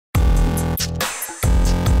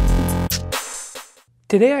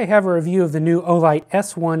Today I have a review of the new Olight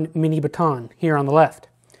S1 Mini Baton here on the left.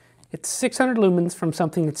 It's 600 lumens from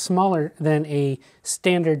something that's smaller than a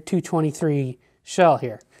standard 223 shell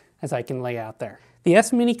here, as I can lay out there. The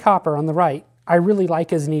S Mini Copper on the right I really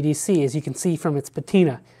like as an EDC, as you can see from its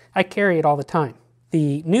patina. I carry it all the time.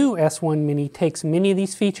 The new S1 Mini takes many of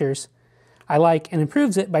these features I like and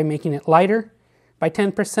improves it by making it lighter by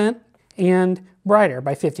 10% and brighter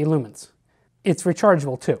by 50 lumens. It's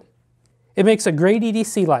rechargeable too. It makes a great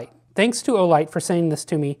EDC light. Thanks to Olight for sending this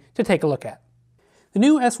to me to take a look at. The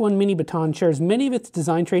new S1 Mini Baton shares many of its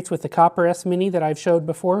design traits with the Copper S Mini that I've showed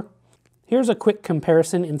before. Here's a quick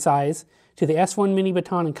comparison in size to the S1 Mini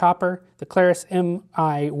Baton in Copper, the Claris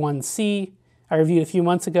MI1C I reviewed a few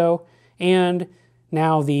months ago, and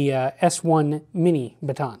now the S1 Mini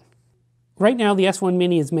Baton. Right now the S1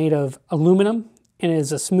 Mini is made of aluminum and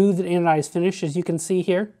is a smooth anodized finish, as you can see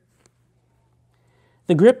here.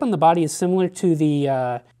 The grip on the body is similar to the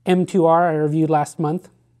M2R I reviewed last month.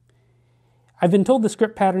 I've been told this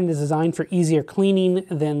grip pattern is designed for easier cleaning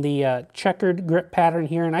than the checkered grip pattern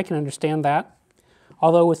here, and I can understand that.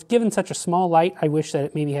 Although with given such a small light, I wish that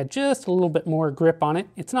it maybe had just a little bit more grip on it.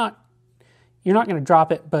 You're not going to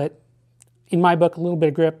drop it, but in my book, a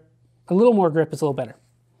little more grip is a little better.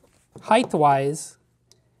 Height-wise,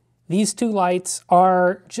 these two lights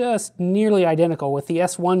are just nearly identical, with the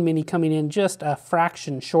S1 Mini coming in just a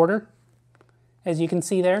fraction shorter, as you can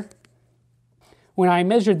see there. When I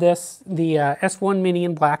measured this, the S1 Mini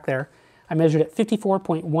in black there, I measured it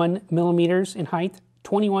 54.1 millimeters in height,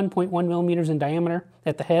 21.1 millimeters in diameter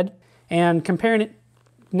at the head, and comparing it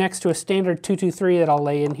next to a standard 223 that I'll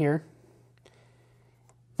lay in here,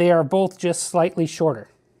 they are both just slightly shorter.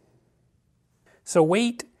 So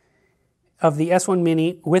weight of the S1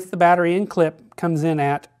 Mini with the battery and clip comes in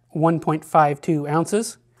at 1.52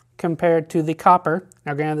 ounces compared to the Copper.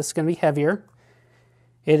 Now granted, this is going to be heavier.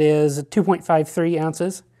 It is 2.53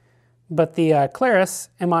 ounces, but the Claris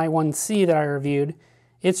MI1C that I reviewed,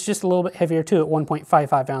 it's just a little bit heavier too at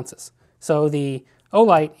 1.55 ounces. So the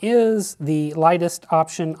Olight is the lightest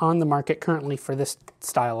option on the market currently for this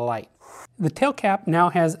style of light. The tail cap now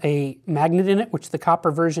has a magnet in it, which the Copper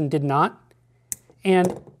version did not.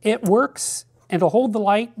 And it works, and it'll hold the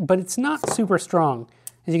light, but it's not super strong.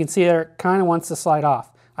 As you can see there, it kind of wants to slide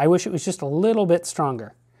off. I wish it was just a little bit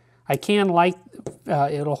stronger. I can light,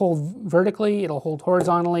 it'll hold vertically, it'll hold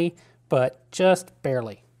horizontally, but just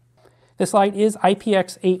barely. This light is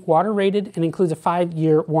IPX8 water rated and includes a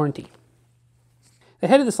 5-year warranty. The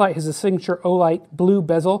head of this light has a signature Olight blue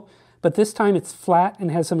bezel, but this time it's flat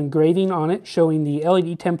and has some engraving on it showing the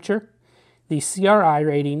LED temperature, the CRI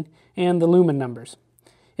rating, and the lumen numbers.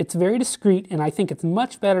 It's very discreet, and I think it's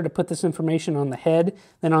much better to put this information on the head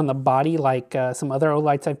than on the body like some other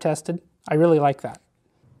Olights I've tested. I really like that.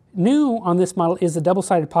 New on this model is the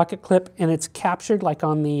double-sided pocket clip, and it's captured like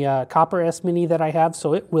on the Copper S Mini that I have,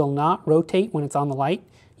 so it will not rotate when it's on the light.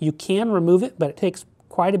 You can remove it, but it takes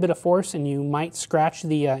quite a bit of force, and you might scratch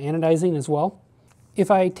the anodizing as well. If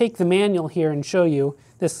I take the manual here and show you,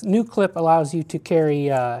 this new clip allows you to carry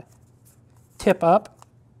tip up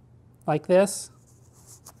like this,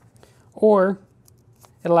 or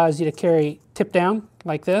it allows you to carry tip down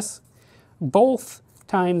like this. Both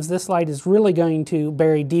times this light is really going to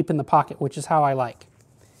bury deep in the pocket, which is how I like.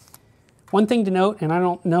 One thing to note, and I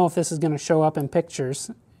don't know if this is going to show up in pictures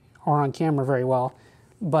or on camera very well,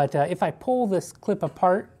 but if I pull this clip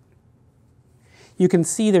apart, you can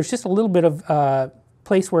see there's just a little bit of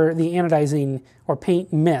place where the anodizing or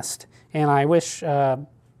paint missed, and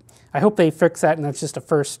I hope they fix that, and that's just a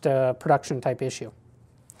first production type issue.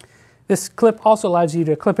 This clip also allows you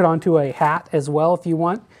to clip it onto a hat as well if you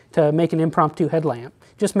want to make an impromptu headlamp.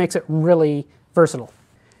 Just makes it really versatile.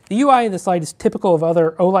 The UI of this light is typical of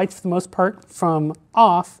other Olights for the most part. From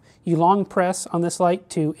off, you long press on this light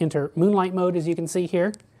to enter moonlight mode, as you can see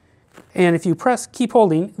here. And if you keep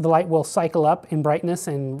holding, the light will cycle up in brightness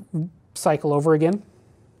and cycle over again.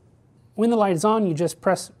 When the light is on, you just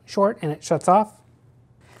press short and it shuts off.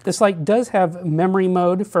 This light does have memory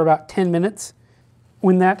mode for about 10 minutes.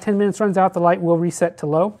 When that 10 minutes runs out, the light will reset to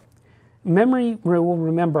low. Memory will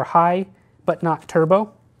remember high, but not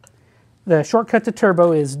turbo. The shortcut to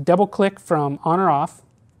turbo is double click from on or off.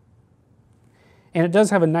 And it does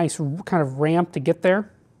have a nice kind of ramp to get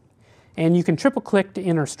there. And you can triple click to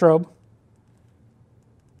enter strobe.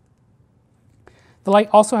 The light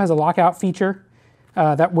also has a lockout feature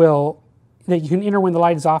that you can enter when the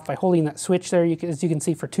light is off by holding that switch there, as you can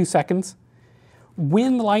see, for 2 seconds.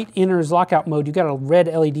 When the light enters lockout mode, you've got a red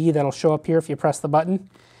LED that'll show up here if you press the button.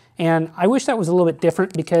 And I wish that was a little bit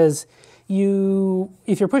different, because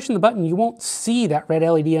if you're pushing the button, you won't see that red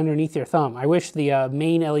LED underneath your thumb. I wish the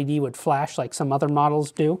main LED would flash like some other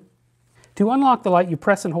models do. To unlock the light, you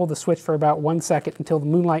press and hold the switch for about 1 second until the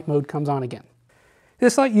moonlight mode comes on again.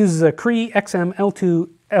 This light uses a Cree XM-L2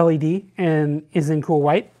 LED and is in cool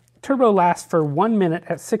white. Turbo lasts for 1 minute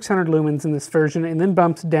at 600 lumens in this version and then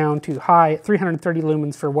bumps down to high at 330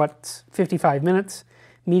 lumens for what's 55 minutes,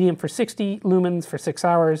 medium for 60 lumens for 6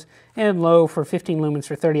 hours, and low for 15 lumens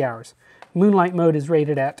for 30 hours. Moonlight mode is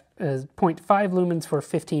rated at 0.5 lumens for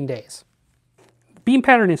 15 days. Beam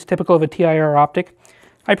pattern is typical of a TIR optic.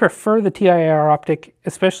 I prefer the TIR optic,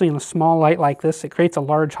 especially in a small light like this. It creates a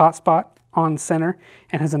large hotspot on center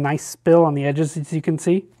and has a nice spill on the edges, as you can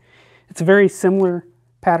see. It's a very similar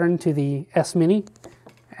pattern to the S Mini,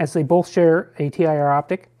 as they both share a TIR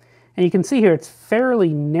optic. And you can see here it's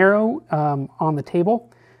fairly narrow on the table,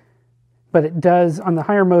 but it does, on the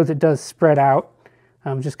higher modes, it does spread out,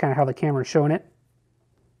 just kind of how the camera is showing it.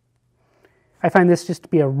 I find this just to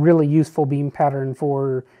be a really useful beam pattern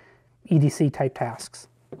for EDC type tasks.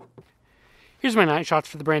 Here's my night shots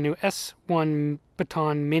for the brand new S1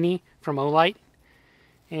 Baton Mini from Olight.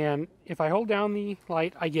 And if I hold down the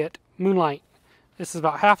light, I get moonlight. This is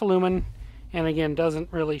about half a lumen, and again, doesn't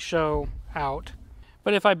really show out.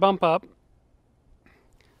 But if I bump up,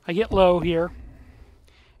 I get low here.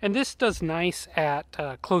 And this does nice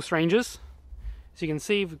at close ranges. As you can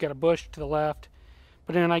see, we've got a bush to the left.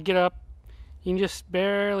 But then I get up, you can just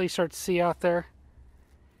barely start to see out there.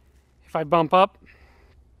 If I bump up,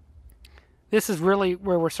 this is really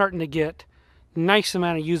where we're starting to get a nice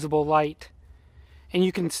amount of usable light. And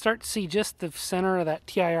you can start to see just the center of that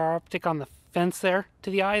TIR optic on the fence there to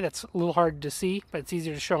the eye. That's a little hard to see, but it's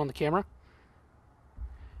easier to show on the camera.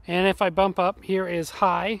 And if I bump up, here is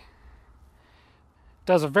high.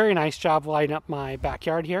 Does a very nice job lighting up my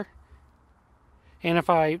backyard here. And if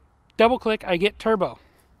I double click, I get turbo.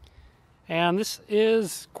 And this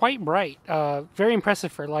is quite bright. Very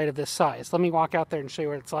impressive for a light of this size. Let me walk out there and show you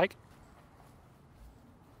what it's like.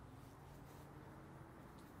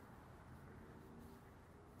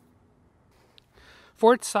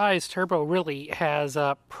 For its size, turbo really has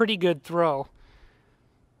a pretty good throw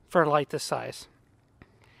for a light this size.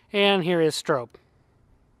 And here is strobe.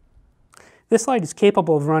 This light is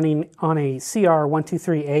capable of running on a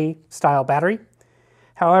CR123A style battery.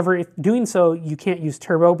 However, if doing so, you can't use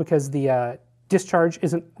turbo because the discharge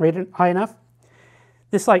isn't rated high enough.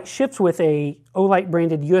 This light ships with a Olight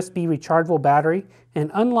branded USB rechargeable battery, and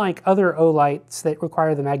unlike other Olights that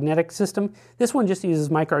require the magnetic system, this one just uses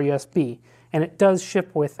micro USB, and it does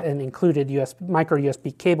ship with an included micro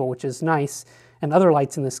USB cable, which is nice, and other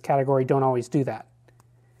lights in this category don't always do that.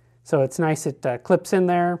 So it's nice, it clips in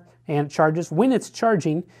there and charges. When it's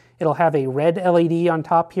charging, it'll have a red LED on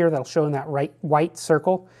top here that'll show in that white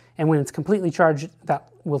circle, and when it's completely charged, that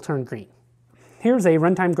will turn green. Here's a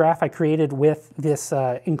runtime graph I created with this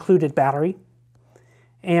included battery.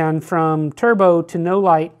 And from turbo to no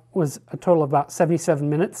light was a total of about 77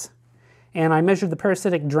 minutes. And I measured the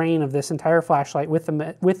parasitic drain of this entire flashlight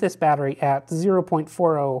with this battery at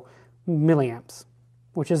 0.40 milliamps,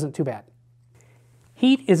 which isn't too bad.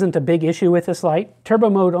 Heat isn't a big issue with this light. Turbo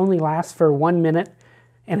mode only lasts for 1 minute,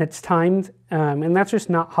 and it's timed, and that's just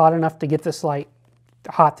not hot enough to get this light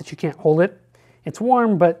hot that you can't hold it. It's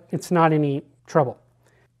warm, but it's not any trouble.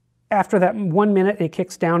 After that 1 minute, it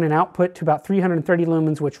kicks down in output to about 330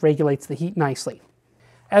 lumens, which regulates the heat nicely.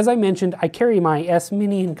 As I mentioned, I carry my S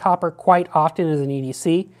Mini in copper quite often as an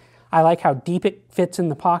EDC. I like how deep it fits in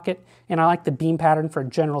the pocket, and I like the beam pattern for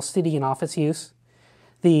general city and office use.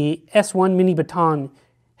 The S1 Mini Baton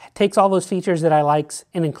takes all those features that I like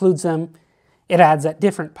and includes them. It adds that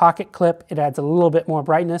different pocket clip, it adds a little bit more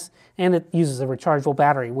brightness, and it uses a rechargeable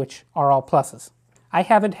battery, which are all pluses. I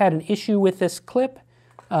haven't had an issue with this clip,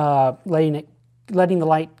 letting the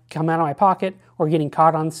light come out of my pocket or getting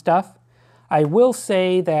caught on stuff. I will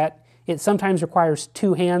say that it sometimes requires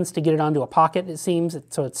 2 hands to get it onto a pocket, it seems,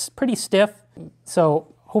 so it's pretty stiff.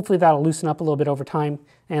 So hopefully that'll loosen up a little bit over time,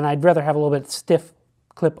 and I'd rather have a little bit stiff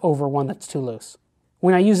clip over one that's too loose.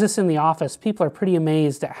 When I use this in the office, people are pretty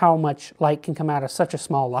amazed at how much light can come out of such a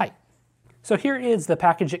small light. So here is the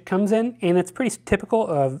package it comes in, and it's pretty typical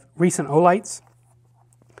of recent Olights.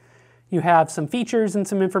 You have some features and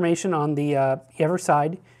some information on the other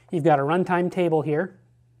side. You've got a runtime table here.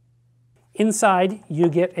 Inside, you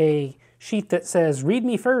get a sheet that says, "Read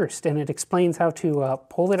me first," and it explains how to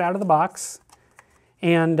pull it out of the box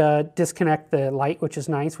and disconnect the light, which is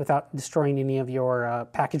nice, without destroying any of your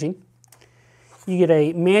packaging. You get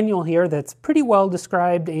a manual here that's pretty well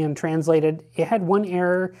described and translated. It had one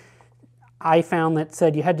error I found that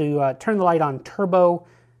said you had to turn the light on turbo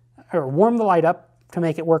or warm the light up to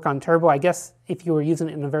make it work on turbo. I guess if you were using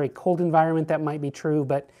it in a very cold environment, that might be true,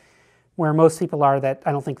 but where most people are, that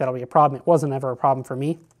I don't think that'll be a problem. It wasn't ever a problem for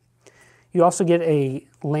me. You also get a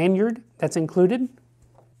lanyard that's included.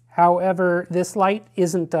 However, this light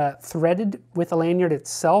isn't threaded with the lanyard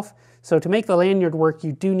itself, so to make the lanyard work,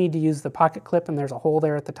 you do need to use the pocket clip, and there's a hole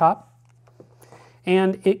there at the top.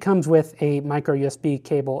 And it comes with a micro USB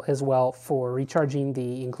cable as well for recharging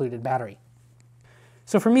the included battery.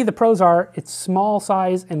 So for me, the pros are it's small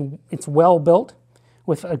size and it's well built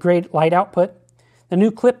with a great light output. The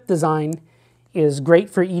new clip design is great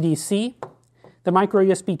for EDC. The micro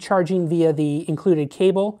USB charging via the included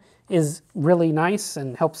cable is really nice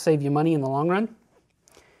and helps save you money in the long run.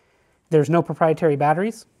 There's no proprietary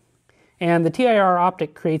batteries. And the TIR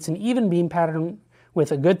optic creates an even beam pattern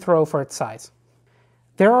with a good throw for its size.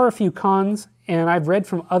 There are a few cons, and I've read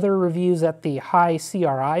from other reviews that the high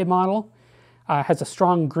CRI model has a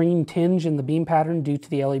strong green tinge in the beam pattern due to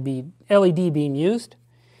the LED being used.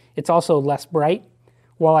 It's also less bright.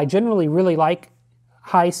 While I generally really like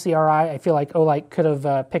high CRI, I feel like Olight could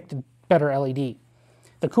have picked a better LED.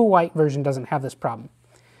 The cool white version doesn't have this problem.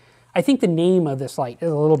 I think the name of this light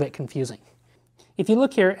is a little bit confusing. If you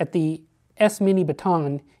look here at the S Mini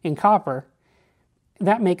Baton in copper,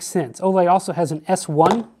 that makes sense. Olight also has an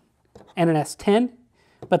S1 and an S10,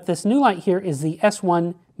 but this new light here is the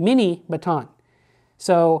S1 Mini Baton.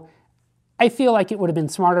 So I feel like it would have been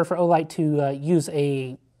smarter for Olight to use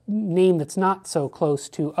a name that's not so close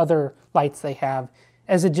to other lights they have,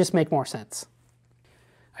 as it just make more sense.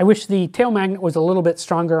 I wish the tail magnet was a little bit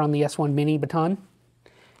stronger on the S1 Mini Baton,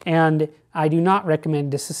 and I do not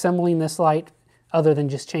recommend disassembling this light other than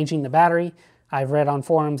just changing the battery. I've read on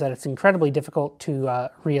forums that it's incredibly difficult to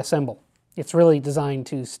reassemble. It's really designed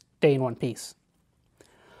to stay in one piece.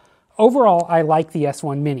 Overall, I like the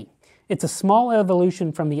S1 Mini. It's a small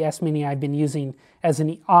evolution from the S Mini I've been using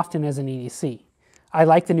often as an EDC. I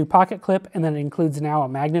like the new pocket clip, and then it includes now a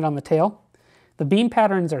magnet on the tail. The beam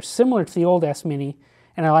patterns are similar to the old S Mini,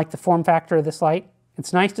 and I like the form factor of this light.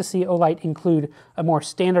 It's nice to see Olight include a more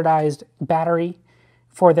standardized battery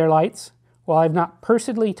for their lights. While I've not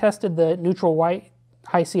personally tested the neutral white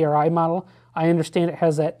high CRI model, I understand it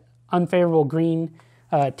has that unfavorable green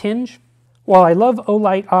tinge. While I love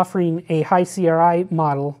Olight offering a high CRI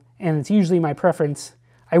model, and it's usually my preference,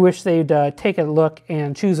 I wish they'd take a look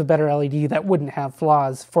and choose a better LED that wouldn't have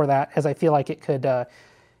flaws for that, as I feel like it could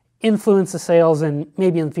influence the sales, and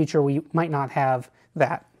maybe in the future we might not have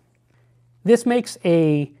that. This makes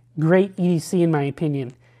a great EDC in my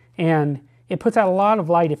opinion, and it puts out a lot of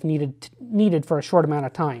light if needed for a short amount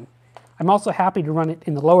of time. I'm also happy to run it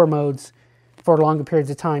in the lower modes for longer periods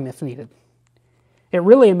of time if needed. It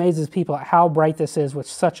really amazes people at how bright this is with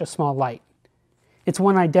such a small light. It's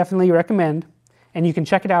one I definitely recommend, and you can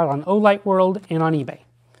check it out on Olight World and on eBay.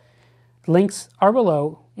 Links are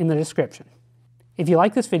below in the description. If you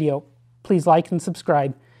like this video, please like and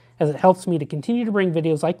subscribe, as it helps me to continue to bring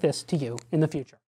videos like this to you in the future.